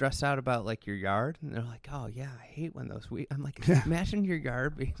ever stress out about like your yard? And they're like, oh yeah, I hate when those I'm like, imagine your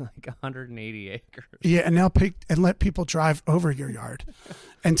yard being like 180 acres. Yeah, and now let people drive over your yard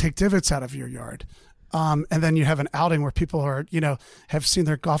and take divots out of your yard. And then you have an outing where people are, have seen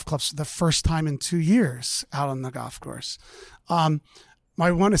their golf clubs for the first time in 2 years out on the golf course.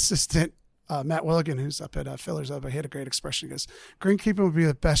 My one assistant, Matt Willigan, who's up at Fillers, he had a great expression. He goes, greenkeeping would be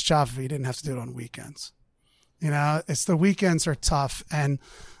the best job if you didn't have to do it on weekends. It's the weekends are tough. And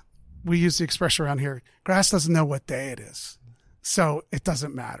we use the expression around here, grass doesn't know what day it is. So it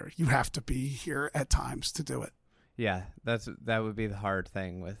doesn't matter. You have to be here at times to do it. Yeah, that would be the hard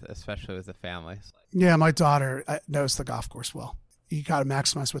thing especially with the families. Yeah, my daughter knows the golf course well. You got to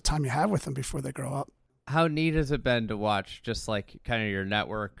maximize what time you have with them before they grow up. How neat has it been to watch just like kind of your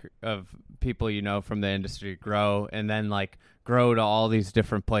network of people from the industry grow and then like grow to all these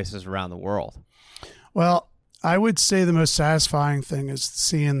different places around the world? Well, I would say the most satisfying thing is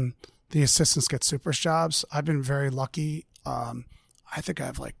seeing the assistants get super jobs. I've been very lucky. I think I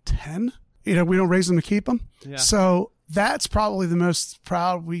have like 10. We don't raise them to keep them. Yeah. So that's probably the most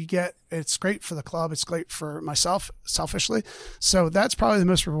proud we get. It's great for the club. It's great for myself, selfishly. So that's probably the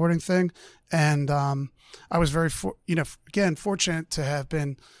most rewarding thing. And I was very, fortunate to have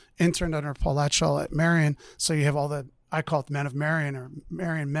been interned under Paul Latchell at Marion. So you have all I call it the men of Marion or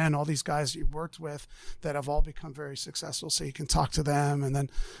Marion men, all these guys you worked with that have all become very successful. So you can talk to them. And then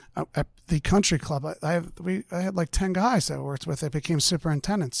at the country club, I had like 10 guys that I worked with that became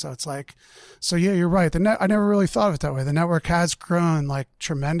superintendents. So it's like, yeah, you're right. I never really thought of it that way. The network has grown like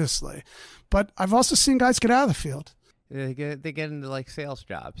tremendously, but I've also seen guys get out of the field. They get into like sales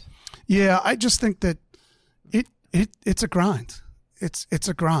jobs. Yeah. I just think that it's a grind. It's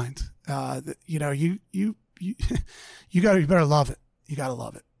a grind. You better love it. You got to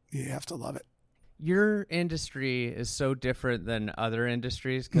love it. You have to love it. Your industry is so different than other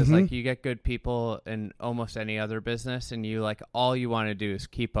industries because like you get good people in almost any other business and you like all you want to do is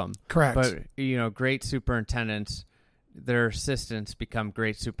keep them. Correct. But great superintendents, their assistants become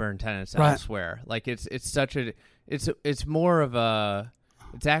great superintendents right. elsewhere. Like it's more of a,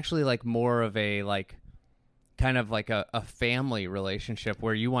 it's actually like more of a like kind of like a family relationship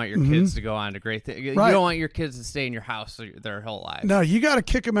where you want your kids to go on to great things. Right. You don't want your kids to stay in your house their whole life. No, you got to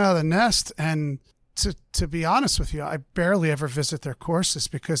kick them out of the nest. And to be honest with you, I barely ever visit their courses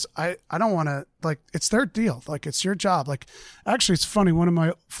because I don't want to, like, it's their deal. Like, it's your job. Like, actually, it's funny. One of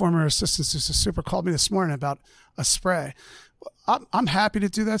my former assistants who's a super called me this morning about a spray. I'm happy to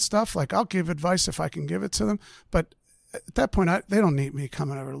do that stuff. Like, I'll give advice if I can give it to them. But at that point, they don't need me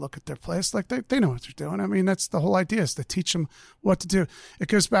coming over to look at their place. Like they know what they're doing. I mean, that's the whole idea is to teach them what to do. It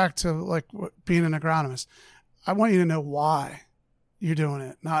goes back to like being an agronomist. I want you to know why you're doing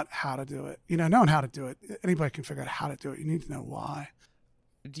it, not how to do it. Knowing how to do it, anybody can figure out how to do it. You need to know why.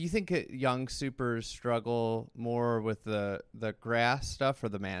 Do you think young supers struggle more with the grass stuff or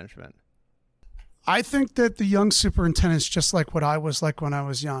the management? I think that the young superintendent's just like what I was like when I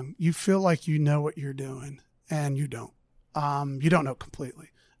was young. You feel like you know what you're doing, and you don't. You don't know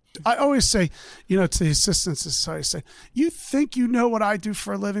completely. I always say, to the assistants, I say, you think you know what I do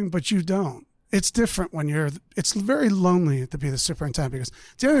for a living, but you don't. It's different when it's very lonely to be the superintendent because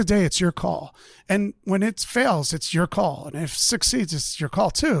at the end of the day, it's your call. And when it fails, it's your call. And if it succeeds, it's your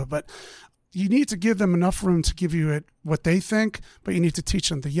call too. But you need to give them enough room to give you what they think, but you need to teach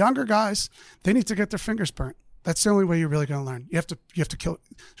them. The younger guys, they need to get their fingers burnt. That's the only way you're really going to learn. You have to kill.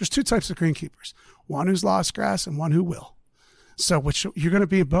 There's two types of greenkeepers, one who's lost grass and one who will. So which you're going to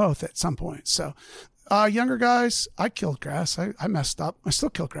be both at some point. So younger guys, I killed grass. I messed up. I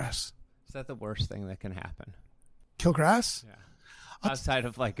still kill grass. Is that the worst thing that can happen? Kill grass? Yeah. outside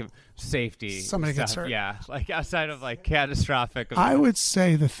of like safety. Somebody stuff. gets hurt. Yeah, like outside of like catastrophic. I would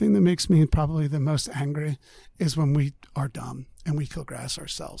say the thing that makes me probably the most angry is when we are dumb and we kill grass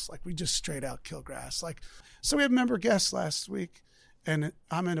ourselves. Like we just straight out kill grass. Like, so we had member guests last week, and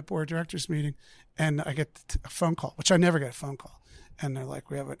I'm in a board of directors meeting, and I get a phone call, which I never get a phone call, and they're like,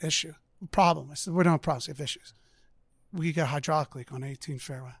 "We have an issue, problem." I said, "We don't have problems, we have issues. We got a hydraulic leak on 18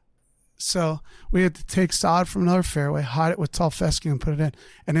 fairway." So we had to take sod from another fairway, hide it with tall fescue, and put it in.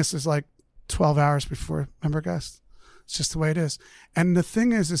 And this is like 12 hours before member guest. It's just the way it is. And the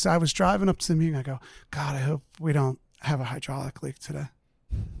thing is I was driving up to the meeting. I go, God, I hope we don't have a hydraulic leak today.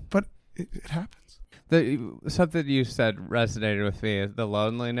 But it happens. Something you said resonated with me is the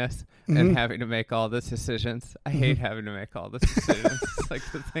loneliness and having to make all these decisions. I hate having to make all the decisions. It's like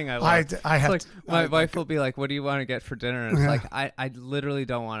the thing I love. My wife will be like, "What do you want to get for dinner?" And it's like, I literally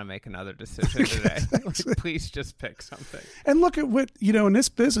don't want to make another decision today. Like, please just pick something. And look at what, in this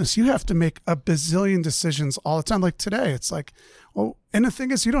business, you have to make a bazillion decisions all the time. Like today, it's like, well, and the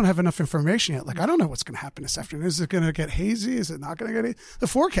thing is, you don't have enough information yet. Like, I don't know what's going to happen this afternoon. Is it going to get hazy? Is it not going to get hazy? The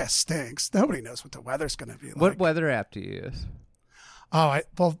forecast stinks. Nobody knows what the weather's going to be like. What weather app do you use?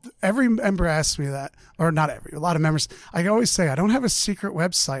 Well, every member asks me that, or not every, a lot of members. I always say I don't have a secret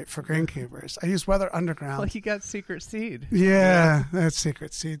website for greenkeepers. I use Weather Underground. Well, you got Secret Seed. Yeah, that's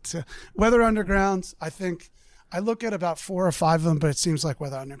Secret Seed too. Weather Underground, I think. I look at about 4 or 5 of them, but it seems like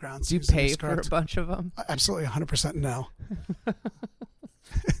Weather Underground. Do you pay for a bunch of them? Absolutely, 100% no.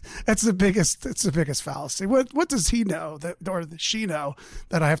 It's the biggest fallacy. What does he know or she know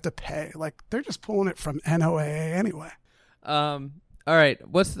that I have to pay? Like, they're just pulling it from NOAA anyway. All right.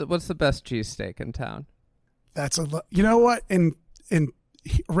 What's the best cheesesteak in town? You know what? In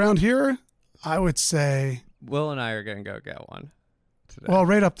around here, I would say Will and I are gonna go get one today. Well,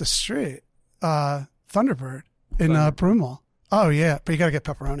 right up the street, Thunderbird in Broomall. Oh yeah, but you got to get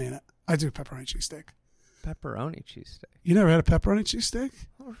pepperoni in it. I do pepperoni cheesesteak. Pepperoni cheesesteak. You never had a pepperoni cheesesteak?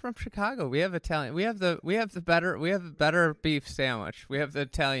 We're from Chicago. We have Italian. We have the better beef sandwich. We have the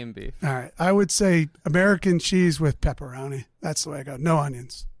Italian beef. All right. I would say American cheese with pepperoni. That's the way I go. No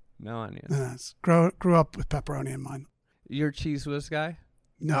onions. No onions. Yes. Grew up with pepperoni in mind. You're a Cheese Whiz guy?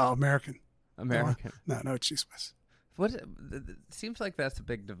 No, American. American. No Cheese Whiz. What? Seems like that's a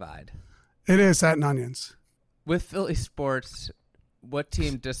big divide. It is, that and onions. With Philly sports, what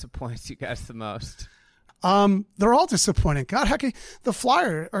team disappoints you guys the most? They're all disappointing. God, the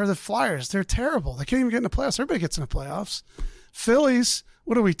Flyers, they're terrible. They can't even get in the playoffs. Everybody gets in the playoffs. Phillies,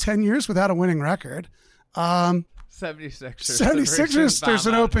 what are we, 10 years without a winning record? 76ers, there's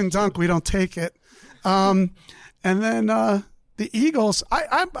an open dunk. We don't take it. And then the Eagles,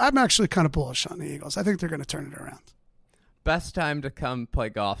 I'm actually kind of bullish on the Eagles. I think they're going to turn it around. Best time to come play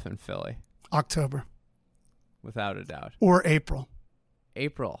golf in Philly? October. Without a doubt. Or April.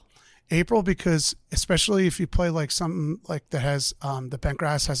 April, because especially if you play like something like that has the bent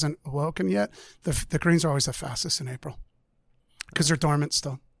grass hasn't awoken yet, the greens are always the fastest in April because they're dormant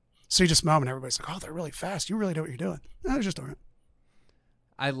still. So you just mow them and everybody's like, "Oh, they're really fast. You really know what you're doing." No, they're just dormant.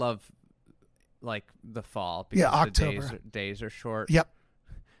 I love like the fall because October. the days are short. Yep.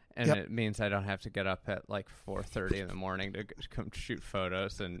 And it means I don't have to get up at like 4:30 in the morning to come shoot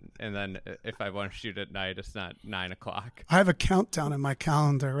photos. And then if I want to shoot at night, it's not 9 o'clock. I have a countdown in my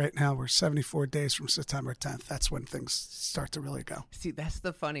calendar right now. We're 74 days from September 10th. That's when things start to really go. See, that's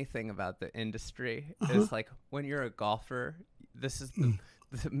the funny thing about the industry is like when you're a golfer, this is the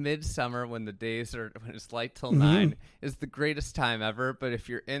midsummer when when it's light till 9 is the greatest time ever. But if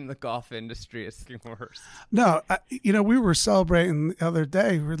you're in the golf industry, it's the worst. No, we were celebrating the other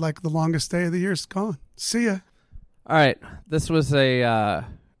day. We're like the longest day of the year is gone. See ya. All right. This was a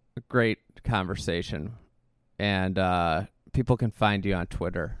great conversation. And people can find you on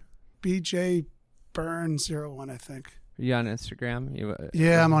Twitter. BJ Byrne 01, I think. Are you on Instagram?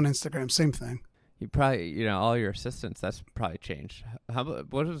 Yeah, I'm on Instagram. Same thing. You probably, all your assistants, that's probably changed. What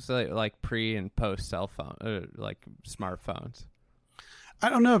was it like pre and post cell phone, like smartphones? I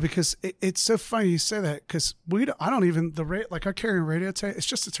don't know because it's so funny you say that because I don't even, like I carry a radio today. It's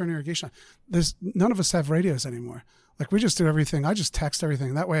just to turn irrigation on. None of us have radios anymore. Like we just do everything. I just text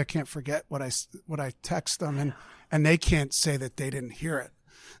everything. That way I can't forget what I text them and they can't say that they didn't hear it.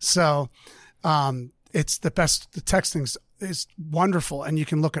 So it's the best. The texting is wonderful, and you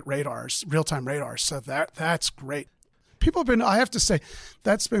can look at radars, real-time radars. So that's great. People have been. I have to say,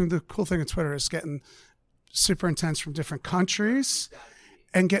 that's been the cool thing on Twitter is getting superintendents from different countries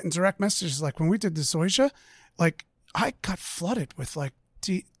and getting direct messages. Like when we did the Zoysia, like I got flooded with like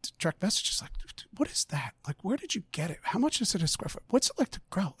direct messages. Like, what is that? Like, where did you get it? How much is it a square foot? What's it like to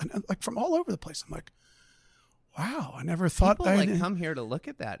grow? And like from all over the place. I'm like, wow, I never thought people like come here to look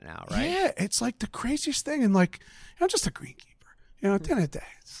at that now, right? Yeah, it's like the craziest thing. And like, I'm just a greenkeeper. At the end of the day,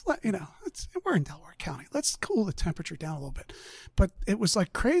 we're in Delaware County. Let's cool the temperature down a little bit. But it was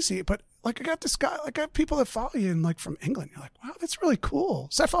like crazy. But like, I got this guy, like I have people that follow you and like from England. You're like, wow, that's really cool.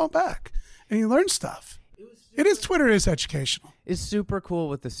 So I follow back and you learn stuff. Twitter is educational. It's super cool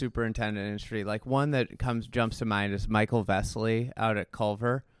with the superintendent industry. Like one that jumps to mind is Michael Vesely out at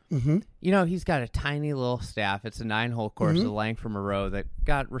Culver. Mm-hmm. He's got a tiny little staff. It's a 9-hole course, the length from a row that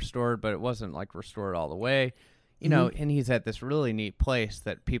got restored, but it wasn't like restored all the way. And he's at this really neat place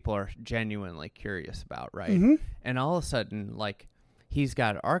that people are genuinely curious about, right? Mm-hmm. And all of a sudden, like, he's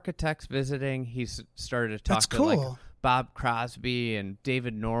got architects visiting. He's started to talk to, like, Bob Crosby and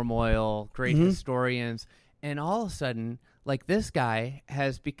David Normoyle, great historians. And all of a sudden, like, this guy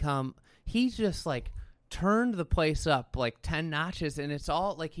has become, he's just, like, turned the place up, like, 10 notches. And it's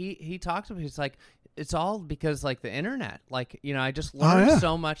all, like, he talks about, he's like, it's all because like the internet, like, I just learned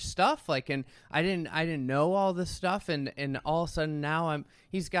so much stuff, like, and I didn't know all this stuff. And all of a sudden now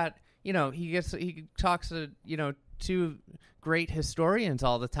he's got, he talks to, two great historians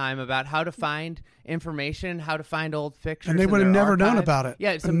all the time about how to find information, how to find old pictures. And they would have never known about it.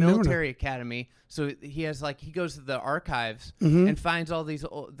 Yeah. It's a military academy. So he has he goes to the archives and finds all these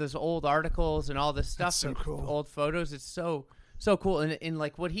old articles and all this stuff. That's so cool. Old photos. It's so cool. And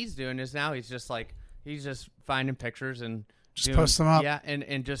like what he's doing is now he's just finding pictures and just post them up. Yeah,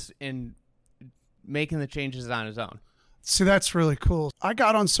 and just making the changes on his own. See, that's really cool. I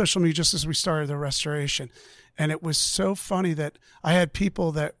got on social media just as we started the restoration, and it was so funny that I had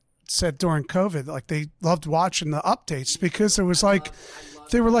people that said during COVID, like they loved watching the updates because it was like,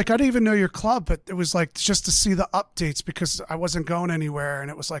 they were like, I didn't even know your club, but it was like just to see the updates because I wasn't going anywhere. And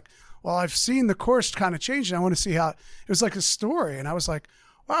it was like, well, I've seen the course kind of change and I want to see how it was like a story. And I was like,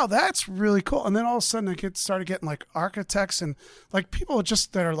 wow, that's really cool. And then all of a sudden I started getting like architects and like people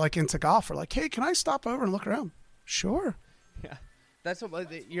just that are like into golf are like, hey, can I stop over and look around? Sure. Yeah. That's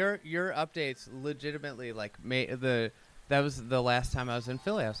what your updates legitimately like that was the last time I was in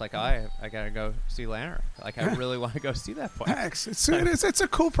Philly. I was like, I got to go see Llanerch. Like, I really want to go see that place. Thanks. It's a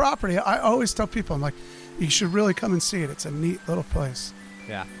cool property. I always tell people, I'm like, you should really come and see it. It's a neat little place.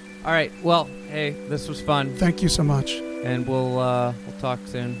 Yeah. All right. Well, hey, this was fun. Thank you so much. And we'll talk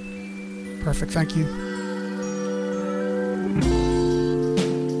soon. Perfect. Thank you.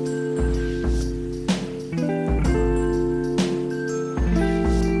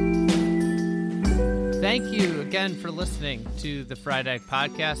 Thank you again for listening to the Fried Egg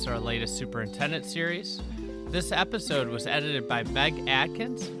Podcast, our latest Superintendent Series. This episode was edited by Meg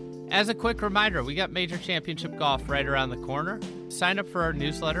Adkins. As a quick reminder, we got Major Championship Golf right around the corner. Sign up for our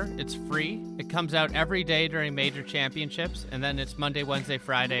newsletter. It's free. It comes out every day during Major Championships, and then it's Monday, Wednesday,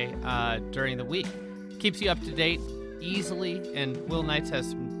 Friday during the week. Keeps you up to date easily, and Will Knights has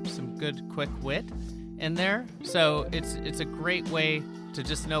some good, quick wit in there. So it's a great way to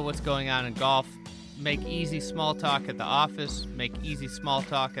just know what's going on in golf. Make easy small talk at the office. Make easy small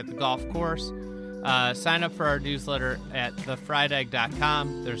talk at the golf course. Sign up for our newsletter at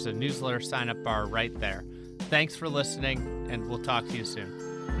thefriedegg.com. There's a newsletter sign-up bar right there. Thanks for listening, and we'll talk to you soon.